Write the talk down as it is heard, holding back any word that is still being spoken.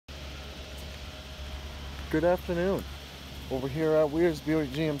Good afternoon. Over here at Weirs Buick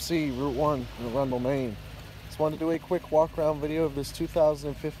GMC, Route 1 in Arundel, Maine. Just wanted to do a quick walk around video of this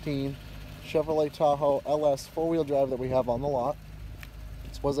 2015 Chevrolet Tahoe LS four-wheel drive that we have on the lot.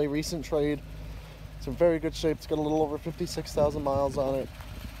 This was a recent trade. It's in very good shape. It's got a little over 56,000 miles on it.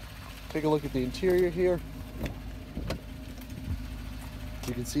 Take a look at the interior here.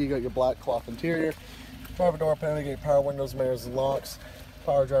 You can see you got your black cloth interior. Driver door, panic gate, power windows, mirrors and locks.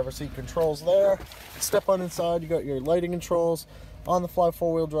 Power driver seat controls there. Step on inside, you got your lighting controls, on the fly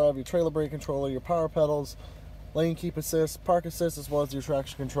four-wheel drive, your trailer brake controller, your power pedals, lane keep assist, park assist, as well as your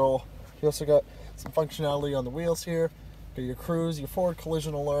traction control. You also got some functionality on the wheels here. Got your cruise, your forward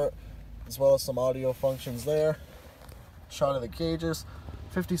collision alert, as well as some audio functions there. Shot of the gauges,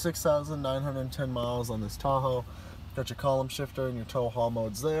 56,910 miles on this Tahoe. Got your column shifter and your tow haul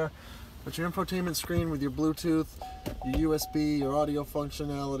modes there. Got your infotainment screen with your Bluetooth, your USB, your audio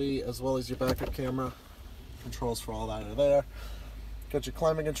functionality, as well as your backup camera. Controls for all that are there. Got your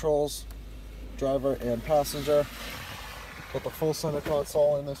climate controls, driver and passenger. Got the full center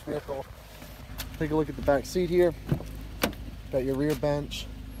console in this vehicle. Take a look at the back seat here. Got your rear bench,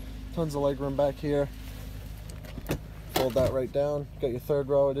 tons of legroom back here. Fold that right down. Got your third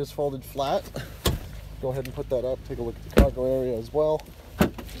row, it is folded flat. Go ahead and put that up. Take a look at the cargo area as well.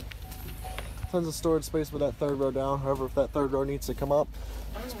 Tons of storage space with that third row down. However, if that third row needs to come up,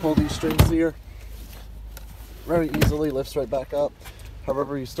 just pull these strings here. Very easily lifts right back up.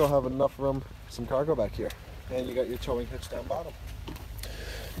 However, you still have enough room for some cargo back here. And you got your towing hitch down bottom.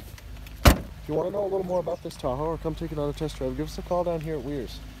 If you want to know a little more about this Tahoe or come take another test drive, give us a call down here at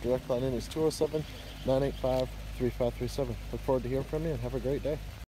Weirs. Direct line in is 207-985-3537. Look forward to hearing from you and have a great day.